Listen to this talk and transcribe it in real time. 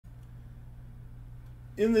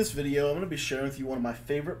In this video, I'm going to be sharing with you one of my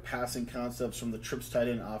favorite passing concepts from the trips tight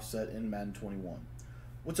end offset in Madden 21.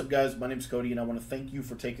 What's up, guys? My name is Cody, and I want to thank you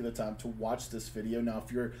for taking the time to watch this video. Now,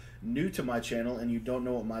 if you're new to my channel and you don't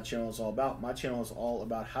know what my channel is all about, my channel is all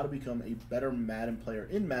about how to become a better Madden player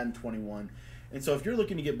in Madden 21. And so if you're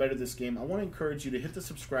looking to get better at this game, I want to encourage you to hit the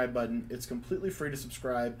subscribe button. It's completely free to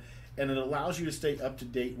subscribe, and it allows you to stay up to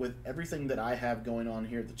date with everything that I have going on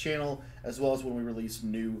here at the channel, as well as when we release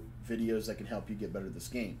new videos that can help you get better at this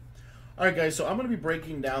game. Alright, guys, so I'm going to be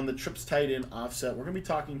breaking down the trips tight end offset. We're going to be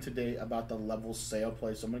talking today about the level sail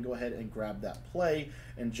play, so I'm going to go ahead and grab that play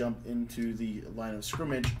and jump into the line of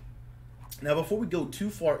scrimmage. Now, before we go too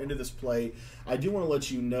far into this play, I do want to let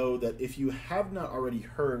you know that if you have not already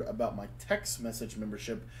heard about my text message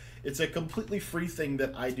membership, it's a completely free thing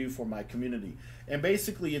that I do for my community. And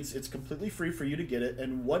basically, it's completely free for you to get it.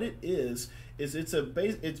 And what it is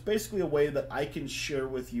it's basically a way that I can share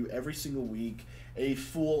with you every single week a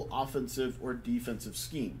full offensive or defensive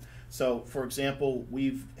scheme. So, for example,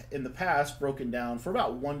 we've in the past broken down for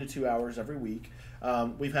about 1 to 2 hours every week.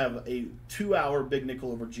 We have a 2-hour big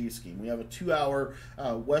nickel over G scheme. We have a 2-hour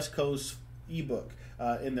West Coast ebook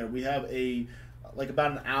in there. We have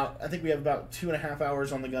about an hour. I think we have about 2.5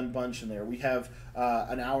 hours on the gun bunch in there. We have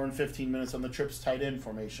an hour and 15 minutes on the trips tight end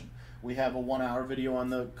formation. We have a 1-hour video on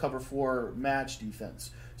the cover 4 match defense.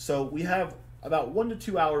 So we have about 1 to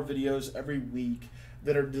 2 hour videos every week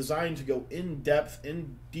that are designed to go in depth,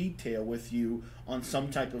 in detail with you on some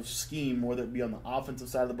type of scheme, whether it be on the offensive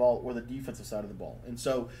side of the ball or the defensive side of the ball. And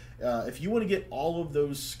so if you want to get all of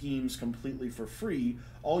those schemes completely for free,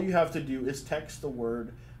 all you have to do is text the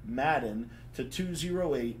word Madden to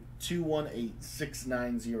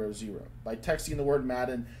 208-218-6900. By texting the word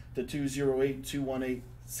Madden to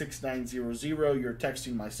 208-218-6900, you're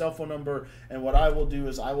texting my cell phone number, and what I will do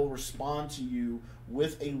is I will respond to you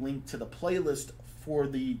with a link to the playlist for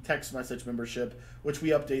the text message membership, which we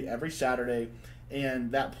update every Saturday.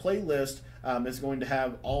 And that playlist is going to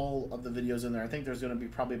have all of the videos in there. I think there's going to be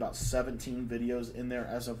probably about 17 videos in there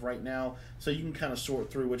as of right now. So you can kind of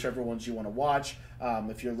sort through whichever ones you want to watch.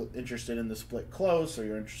 If you're interested in the split close, or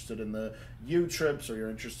you're interested in the U trips, or you're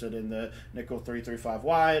interested in the nickel 3-3-5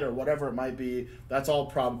 wide, or whatever it might be, that's all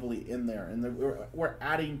probably in there. And we're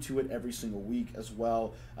adding to it every single week as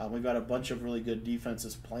well. We've got a bunch of really good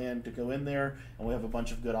defenses planned to go in there, and we have a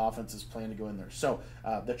bunch of good offenses planned to go in there. So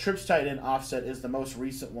the trips tight end offset is the most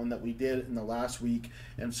recent one that we did in the last week,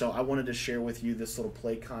 and so I wanted to share with you this little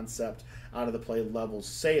play concept out of the play level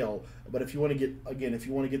sail. But if you want to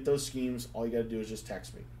get those schemes, all you got to do is just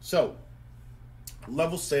text me. So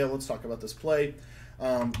level sail, let's talk about this play.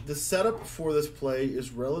 The setup for this play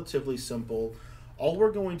is relatively simple. All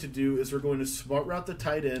we're going to do is we're going to smart route the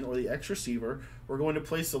tight end or the X receiver. We're going to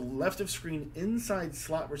place the left of screen inside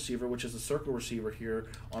slot receiver, which is a circle receiver here,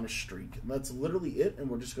 on a streak. And that's literally it, and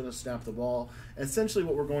we're just going to snap the ball. And essentially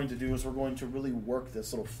what we're going to do is we're going to really work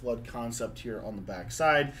this little flood concept here on the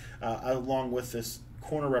backside, along with this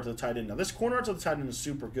corner route to the tight end. Now, this corner route to the tight end is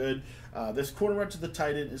super good. This corner route to the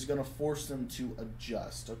tight end is going to force them to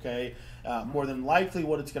adjust, okay? More than likely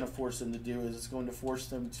what it's going to force them to do is it's going to force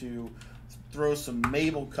them to throw some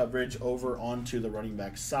Mabel coverage over onto the running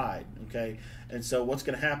back side, okay? And so what's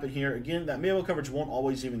going to happen here, again, that Mabel coverage won't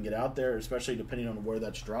always even get out there, especially depending on where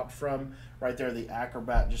that's dropped from. Right there, the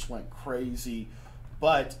acrobat just went crazy.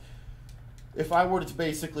 But if I were to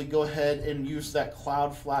basically go ahead and use that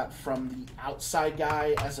cloud flat from the outside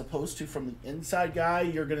guy as opposed to from the inside guy,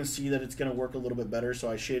 you're going to see that it's going to work a little bit better.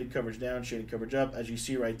 So I shaded coverage down, shaded coverage up. As you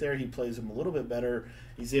see right there, he plays him a little bit better.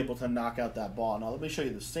 He's able to knock out that ball. Now let me show you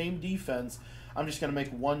the same defense. I'm just going to make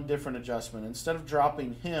one different adjustment. Instead of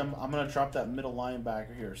dropping him, I'm going to drop that middle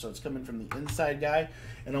linebacker here. So it's coming from the inside guy,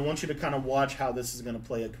 and I want you to kind of watch how this is going to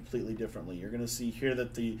play it completely differently. You're going to see here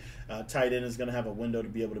that the tight end is going to have a window to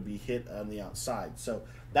be able to be hit on the outside. So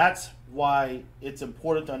that's why it's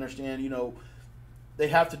important to understand, they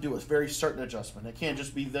have to do a very certain adjustment. It can't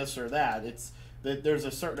just be this or that. There's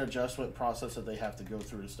a certain adjustment process that they have to go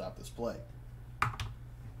through to stop this play.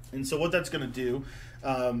 And so what that's going to do,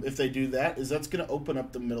 if they do that, is that's going to open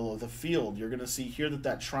up the middle of the field. You're going to see here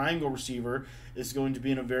that triangle receiver is going to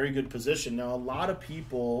be in a very good position. Now, a lot of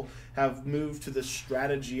people have moved to this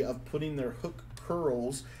strategy of putting their hook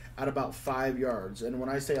curls at about 5 yards. And when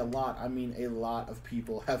I say a lot, I mean a lot of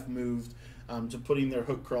people have moved to putting their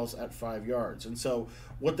hook curls at 5 yards. And so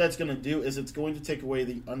what that's going to do is it's going to take away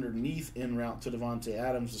the underneath in route to Devontae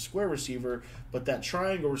Adams, the square receiver, but that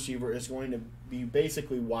triangle receiver is going to be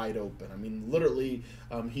basically wide open. I mean, literally,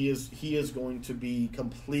 he is going to be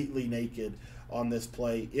completely naked on this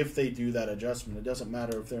play if they do that adjustment. It doesn't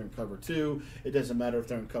matter if they're in cover 2. It doesn't matter if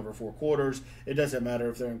they're in cover 4 quarters. It doesn't matter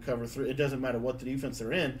if they're in cover 3. It doesn't matter what the defense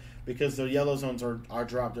they're in, because the yellow zones are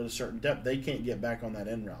dropped at a certain depth. They can't get back on that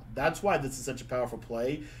end route. That's why this is such a powerful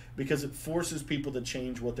play, because it forces people to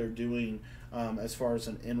change what they're doing as far as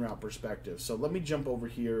an in-route perspective. So let me jump over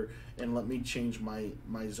here and let me change my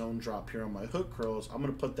zone drop here on my hook curls. I'm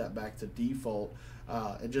going to put that back to default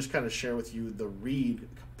and just kind of share with you the read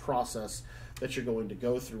process that you're going to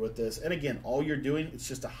go through with this. And again, all you're doing, it's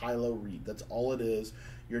just a high-low read. That's all it is.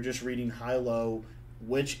 You're just reading high-low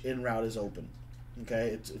which in-route is open. Okay,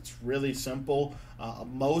 it's really simple.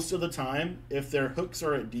 Most of the time, if their hooks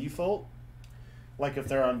are at default, like if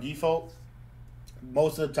they're on default,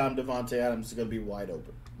 most of the time Davante Adams is going to be wide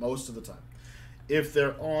open. Most of the time. If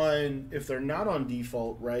they're not on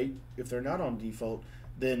default, right? If they're not on default,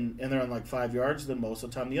 then and they're on like 5 yards, then most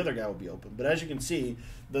of the time the other guy will be open. But as you can see,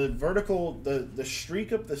 the vertical, the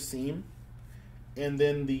streak up the seam, and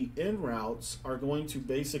then the in routes are going to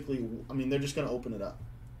basically, I mean, they're just going to open it up.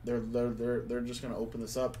 They're just going to open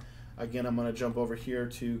this up. Again, I'm going to jump over here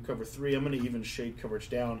to cover 3. I'm going to even shade coverage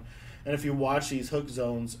down. And if you watch these hook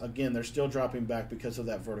zones, again, they're still dropping back because of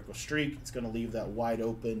that vertical streak. It's going to leave that wide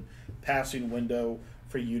open passing window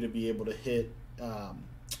for you to be able to hit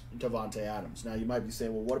Davante Adams. Now, you might be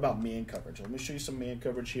saying, well, what about man coverage? Let me show you some man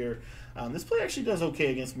coverage here. This play actually does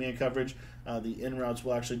okay against man coverage. The in routes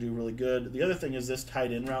will actually do really good. The other thing is this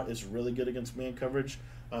tight end route is really good against man coverage.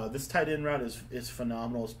 This tight end route is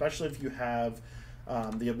phenomenal, especially if you have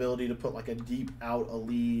the ability to put like a deep out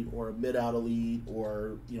elite or a mid out elite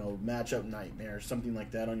or, you know, matchup nightmare, something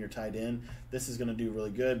like that on your tight end. This is going to do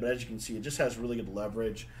really good, but as you can see, it just has really good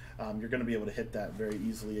leverage. You're going to be able to hit that very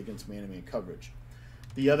easily against man-to-man coverage.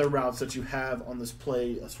 The other routes that you have on this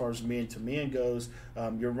play as far as man-to-man goes,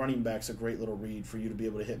 your running back's a great little read for you to be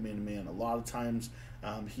able to hit man-to-man. A lot of times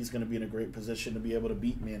he's going to be in a great position to be able to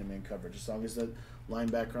beat man-to-man coverage. As long as the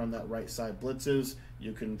linebacker on that right side blitzes,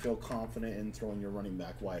 you can feel confident in throwing your running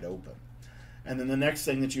back wide open. And then the next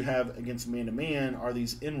thing that you have against man-to-man are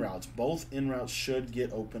these in routes. Both in routes should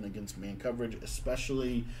get open against man coverage,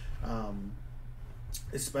 especially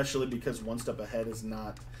because one step ahead is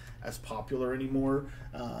not as popular anymore.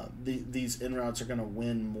 These in routes are going to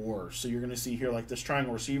win more. So you're going to see here like this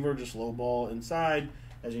triangle receiver, just low ball inside.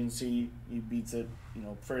 As you can see, he beats it, you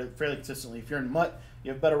know, fairly consistently. If you're in MUT,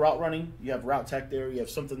 you have better route running, you have route tech there, you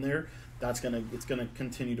have something there. It's gonna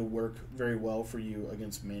continue to work very well for you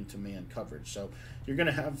against man-to-man coverage. So you're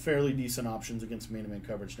gonna have fairly decent options against man-to-man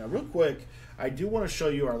coverage. Now, real quick, I do want to show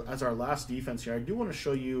you as our last defense here. I do want to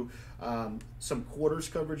show you some quarters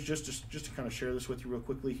coverage, just to kind of share this with you real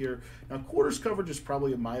quickly here. Now, quarters coverage is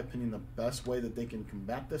probably, in my opinion, the best way that they can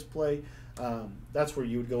combat this play. That's where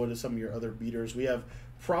you would go into some of your other beaters. We have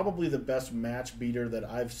probably the best match beater that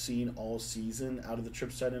I've seen all season out of the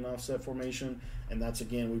trip set and offset formation, and that's,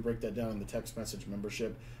 again, we break that down in the text message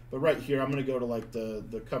membership. But right here, I'm going to go to like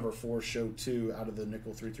the cover 4 show 2 out of the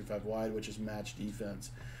nickel 3 through 5 wide, which is match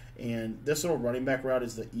defense. And this little running back route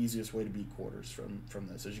is the easiest way to beat quarters from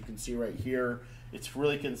this. As you can see right here, it's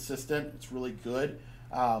really consistent. It's really good.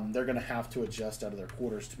 They're going to have to adjust out of their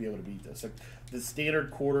quarters to be able to beat this. Like, the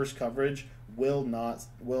standard quarters coverage will not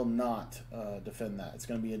defend that. It's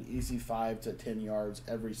going to be an easy 5 to 10 yards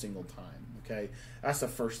every single time. Okay, that's the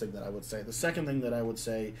first thing that I would say. The second thing that I would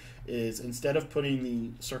say is, instead of putting the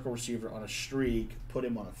circle receiver on a streak, put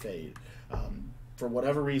him on a fade. For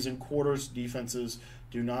whatever reason, quarters defenses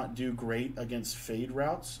do not do great against fade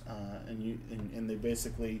routes, and they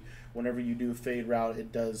basically, whenever you do fade route,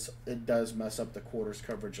 it does mess up the quarters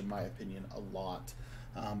coverage, in my opinion, a lot.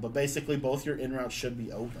 But basically, both your in routes should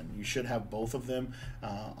be open. You should have both of them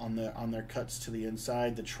on their cuts to the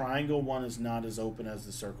inside. The triangle one is not as open as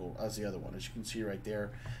the circle, as the other one. As you can see right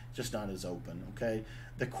there, just not as open. Okay,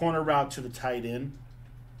 the corner route to the tight end,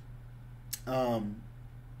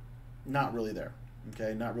 not really there.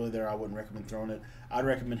 Okay, not really there. I wouldn't recommend throwing it. I'd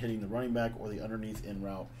recommend hitting the running back or the underneath in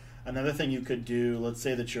route. Another thing you could do, let's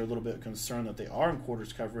say that you're a little bit concerned that they are in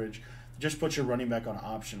quarters coverage, just put your running back on an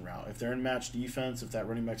option route. If they're in match defense, if that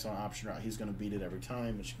running back's on an option route, he's going to beat it every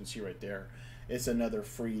time. As you can see right there, it's another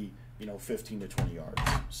free, 15 to 20 yards.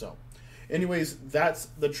 So, anyways, that's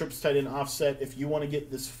the trips tight end offset. If you want to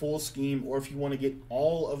get this full scheme, or if you want to get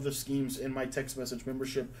all of the schemes in my text message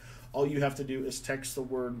membership, all you have to do is text the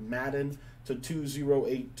word Madden to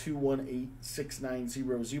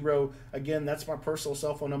 208-218-6900. Again, that's my personal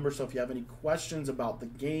cell phone number, so if you have any questions about the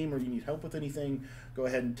game or you need help with anything, go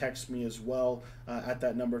ahead and text me as well at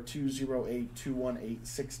that number,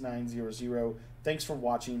 208-218-6900. Thanks for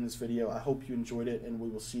watching this video. I hope you enjoyed it, and we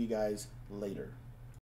will see you guys later.